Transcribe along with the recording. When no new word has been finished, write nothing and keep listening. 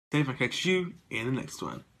Then if I catch you in the next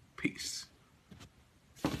one. Peace.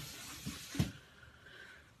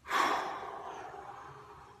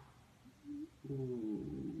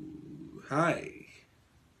 Ooh, hi.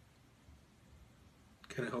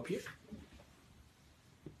 Can I help you?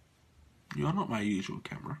 You're not my usual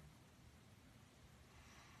camera.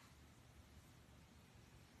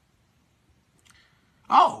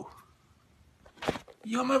 Oh!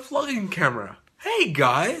 You're my vlogging camera. Hey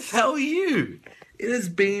guys, how are you? It has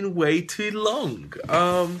been way too long.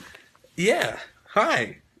 Yeah.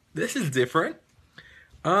 Hi. This is different.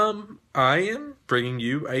 I am bringing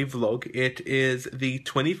you a vlog. It is the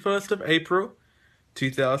 21st of April,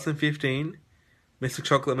 2015. Mr.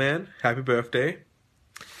 Chocolate Man, happy birthday.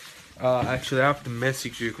 Actually, I have to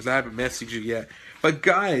message you because I haven't messaged you yet. But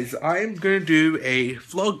guys, I am going to do a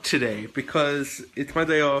vlog today because it's my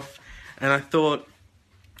day off and I thought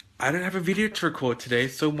I don't have a video to record today,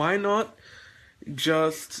 so why not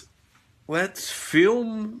just let's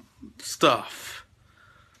film stuff.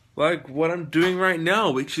 Like what I'm doing right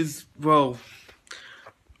now, which is, well,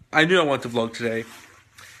 I knew I wanted to vlog today.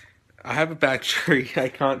 I have a battery, I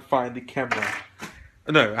can't find the camera.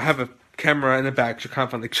 No, I have a camera and a battery, I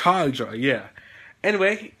can't find the charger, yeah.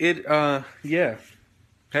 Anyway, yeah.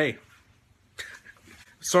 Hey.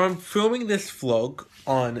 So I'm filming this vlog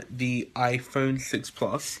on the iPhone 6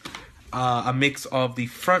 Plus. A mix of the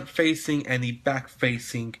front-facing and the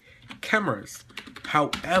back-facing cameras.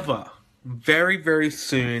 However, very, very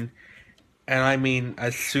soon, and I mean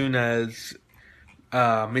as soon as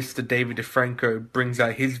Mr. David DeFranco brings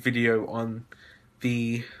out his video on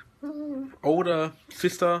the older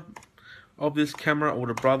sister of this camera,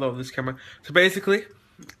 older brother of this camera. So basically,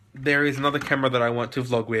 there is another camera that I want to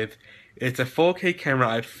vlog with. It's a 4K camera.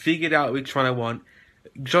 I've figured out which one I want.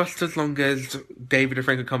 Just as long as David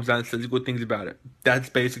DeFranco comes out and says good things about it. That's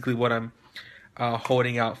basically what I'm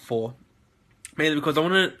holding out for. Mainly because I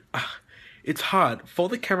want to... it's hard. For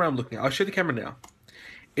the camera I'm looking at, I'll show you the camera now.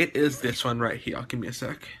 It is this one right here. Give me a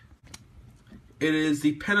sec. It is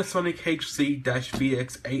the Panasonic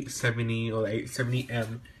HC-VX870 or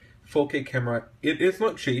 870M 4K camera. It is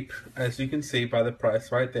not cheap, as you can see by the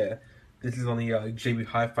price right there. This is on the JB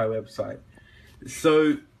Hi-Fi website.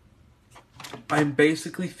 So, I'm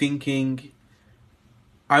basically thinking,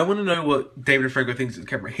 I want to know what David DeFranco thinks of the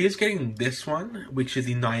camera. He's getting this one, which is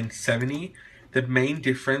the 970. The main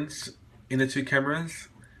difference in the two cameras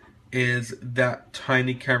is that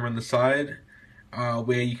tiny camera on the side,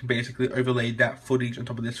 where you can basically overlay that footage on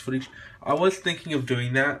top of this footage. I was thinking of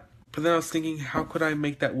doing that, but then I was thinking, how could I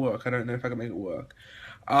make that work? I don't know if I can make it work.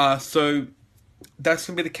 So that's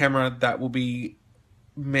going to be the camera that will be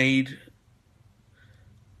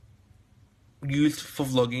used for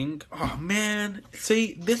vlogging. Oh man,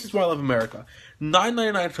 see, this is why I love America.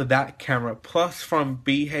 $9.99 for that camera, plus from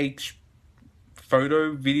BH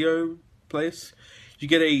Photo Video Place, you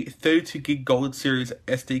get a 32 gig Gold Series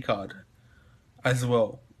SD card as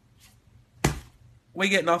well. We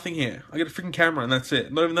get nothing here. I get a freaking camera and that's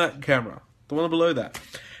it. Not even that camera. The one below that.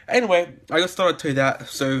 Anyway, I just thought I'd tell you that.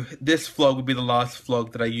 So this vlog will be the last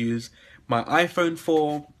vlog that I use my iPhone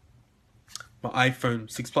for. My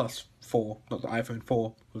iPhone 6 Plus 4. Not the iPhone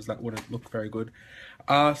 4, because that wouldn't look very good.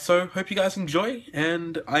 So, hope you guys enjoy.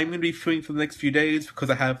 And I'm going to be filming for the next few days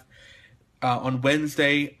because I have... on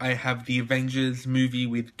Wednesday, I have the Avengers movie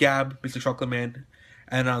with Gab, Mr. Chocolate Man.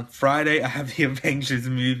 And on Friday, I have the Avengers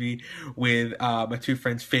movie with my two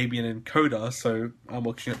friends, Fabian and Coda. So, I'm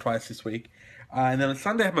watching it twice this week. And then on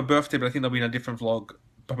Sunday, I have my birthday, but I think that'll be in a different vlog.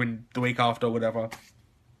 Probably the week after or whatever.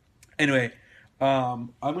 Anyway,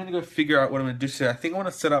 I'm going to go figure out what I'm going to do today. I think I want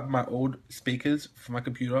to set up my old speakers for my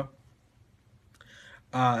computer.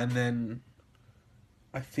 And then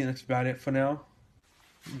I think that's about it for now.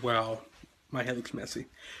 Wow. My hair looks messy.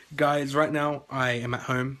 Guys, right now, I am at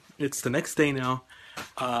home. It's the next day now.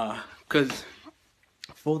 Because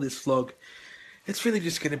for this vlog, it's really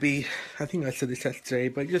just going to be, I think I said this yesterday,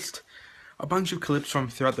 but just a bunch of clips from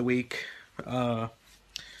throughout the week.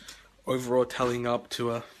 Overall tallying up to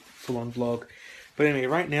a full-on vlog. But anyway,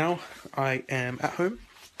 right now, I am at home.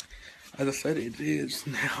 As I said, it is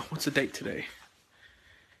now, what's the date today?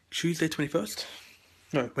 Tuesday 21st?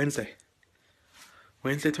 No, Wednesday.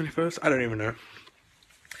 Wednesday 21st? I don't even know.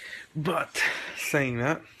 But, saying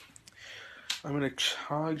that, I'm going to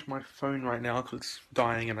charge my phone right now because it's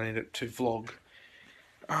dying and I need it to vlog.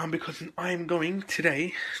 Because I'm going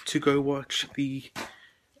today to go watch the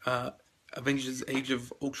Avengers Age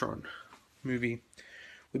of Ultron movie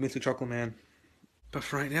with Mr. Chocolate Man. But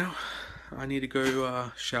for right now, I need to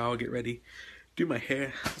go shower, get ready, do my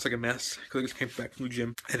hair. It's like a mess because I just came back from the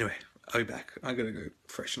gym. Anyway, I'll be back. I gotta go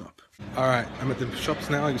freshen up. Alright, I'm at the shops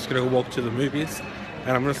now. I'm just gonna walk to the movies.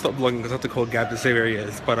 And I'm gonna stop vlogging because I have to call Gab to see where he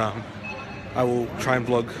is. But I will try and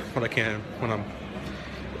vlog what I can when I'm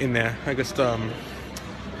in there. I guess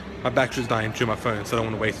my battery's dying through my phone, so I don't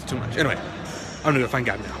want to waste too much. Anyway, I'm gonna go find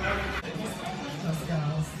Gab now.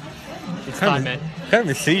 It's time, man. Can't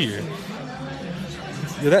even see you.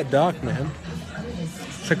 You're that dark, man.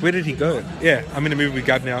 It's like, where did he go? Yeah, I'm in a movie with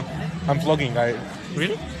Gab now. I'm vlogging,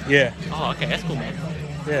 Really? Yeah. Oh, okay, that's cool, man.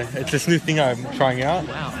 Yeah, it's this new thing I'm trying out.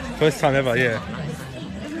 Wow. First time ever, yeah.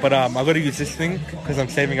 But I've got to use this thing because I'm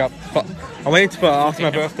saving up. But I'm waiting for after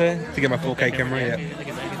my birthday to get my 4K camera.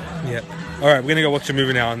 Yeah. All right, we're gonna go watch a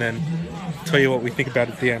movie now and then tell you what we think about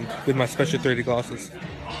it at the end with my special 3D glasses.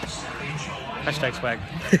 Hashtag swag.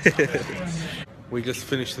 We just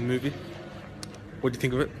finished the movie. What do you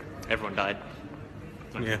think of it? Everyone died.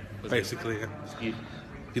 Yeah, basically. Yeah. You,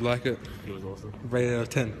 You like it? it was awesome. Rated out of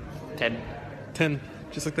 10. 10. 10,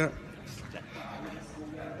 just like that.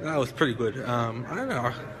 That was pretty good. I don't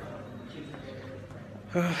know.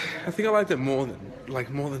 I think I liked it more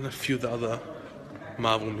than a few of the other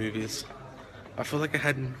Marvel movies. I feel like I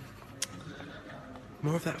had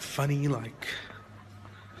more of that funny, like,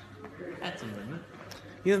 That's some movement.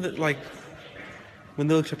 you know, that like when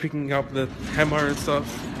they were picking up the hammer and stuff.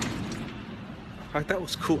 Like, that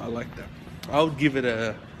was cool. I like that. I would give it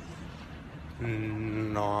a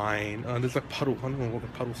 9. Oh, there's like puddle. I don't know what the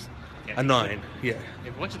puddles. Yeah. A 9. Yeah.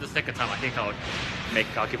 If I watch it the second time, I think I'll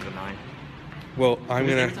give it a 9. Well, I'm Because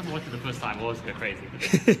gonna. every time I watch it the first time, I always go crazy.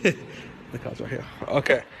 The card's right here.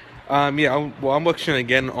 Okay. Yeah. I'm watching it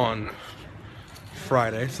again on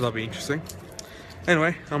Friday, so that'll be interesting.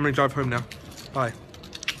 Anyway, I'm gonna drive home now. Bye.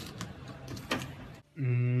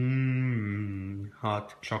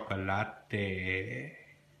 Hot chocolate.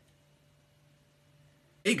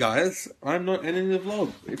 Hey guys, I'm not ending the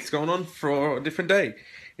vlog. It's going on for a different day.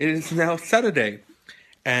 It is now Saturday,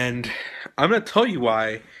 and I'm gonna tell you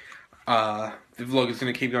why the vlog is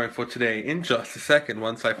gonna keep going for today in just a second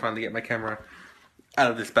once I finally get my camera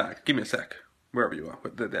out of this bag. Give me a sec. Wherever you are.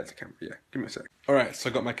 That's a camera, yeah. Give me a sec. Alright, so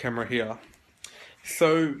I got my camera here.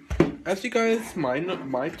 So, as you guys might know,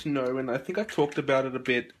 and I think I talked about it a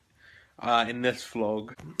bit in this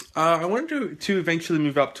vlog, I wanted to eventually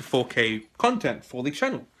move up to 4K content for the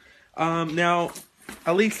channel. Now,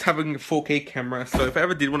 at least having a 4K camera, so if I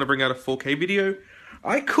ever did want to bring out a 4K video,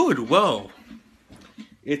 I could. Well,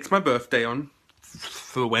 it's my birthday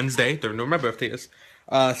for Wednesday. Don't know when my birthday is.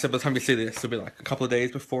 So by the time you see this, it'll be like a couple of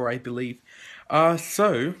days before, I believe.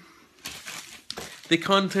 So the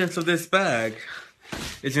contents of this bag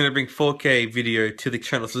is going to bring 4K video to the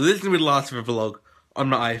channel. So this is going to be the last ever vlog on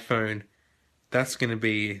my iPhone. That's going to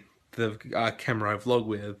be the camera I vlog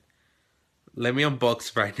with. Let me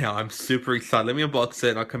unbox right now. I'm super excited. Let me unbox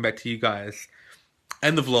it and I'll come back to you guys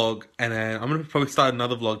and the vlog. And then I'm going to probably start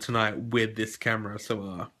another vlog tonight with this camera.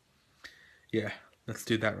 So, yeah, let's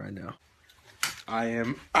do that right now. I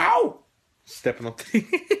am, ow! Stepping on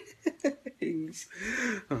things.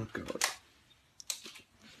 Oh, God.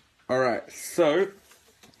 Alright, so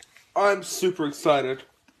I'm super excited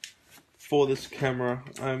for this camera.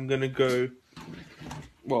 I'm gonna go,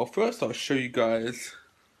 well, first I'll show you guys.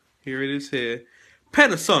 Here it is here.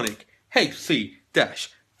 Panasonic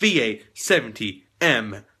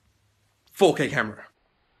HC-VA70M 4K camera.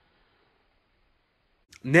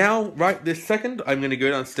 Now, right this second, I'm gonna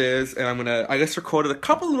go downstairs and I'm gonna, I guess, recorded a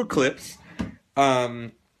couple little clips.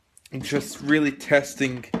 Just really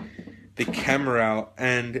testing the camera out,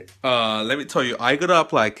 and let me tell you, I got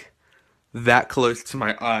up like that close to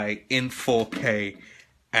my eye in 4K,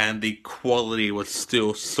 and the quality was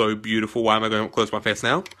still so beautiful. Why am I going up close to my face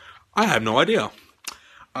now? I have no idea.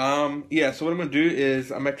 Yeah, so what I'm going to do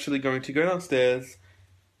is I'm actually going to go downstairs,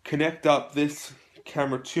 connect up this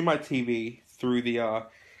camera to my TV through the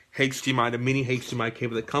HDMI, the mini HDMI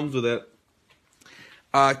cable that comes with it,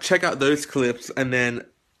 check out those clips, and then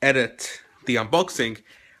edit the unboxing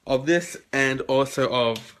of this, and also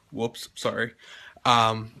of,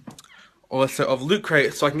 also of Loot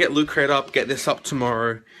Crate, so I can get Loot Crate up, get this up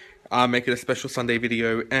tomorrow, make it a special Sunday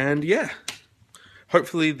video, and yeah,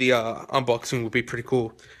 hopefully the unboxing will be pretty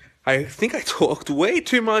cool. I think I talked way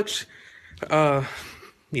too much, yeah,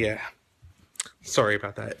 sorry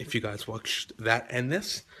about that if you guys watched that and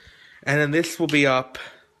this, and then this will be up,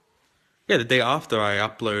 yeah, the day after I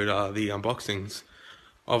upload the unboxings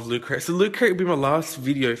of Loot Crate. So Loot Crate will be my last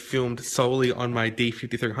video filmed solely on my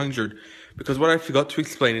D5300, because what I forgot to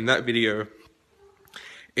explain in that video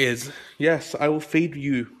is, yes, I will feed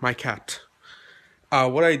you my cat.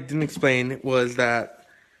 What I didn't explain was that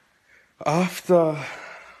after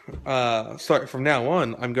So from now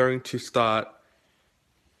on, I'm going to start.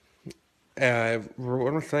 What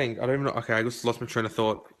am I saying? I don't even know. Okay, I just lost my train of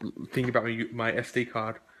thought. Thinking about my SD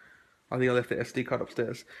card. I think I left the SD card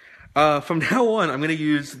upstairs. From now on, I'm going to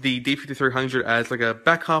use the D5300 as like a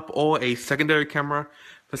backup or a secondary camera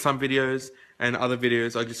for some videos, and other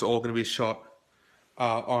videos are just all going to be shot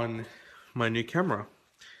on my new camera.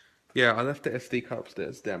 Yeah, I left the SD card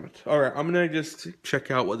upstairs. Damn it. All right, I'm going to just check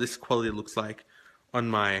out what this quality looks like on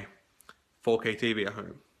my 4K TV at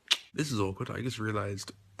home. This is awkward. I just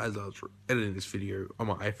realized as I was editing this video on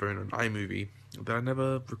my iPhone on iMovie that I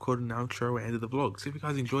never recorded an outro or ended the vlog. So if you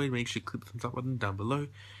guys enjoyed, make sure you click the thumbs up button down below,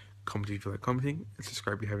 comment if you feel like commenting, and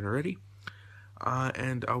subscribe if you haven't already.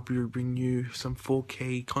 And I'll be bringing you some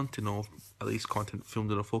 4K content, or at least content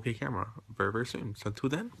filmed on a 4K camera very, very soon. So until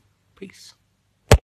then, peace.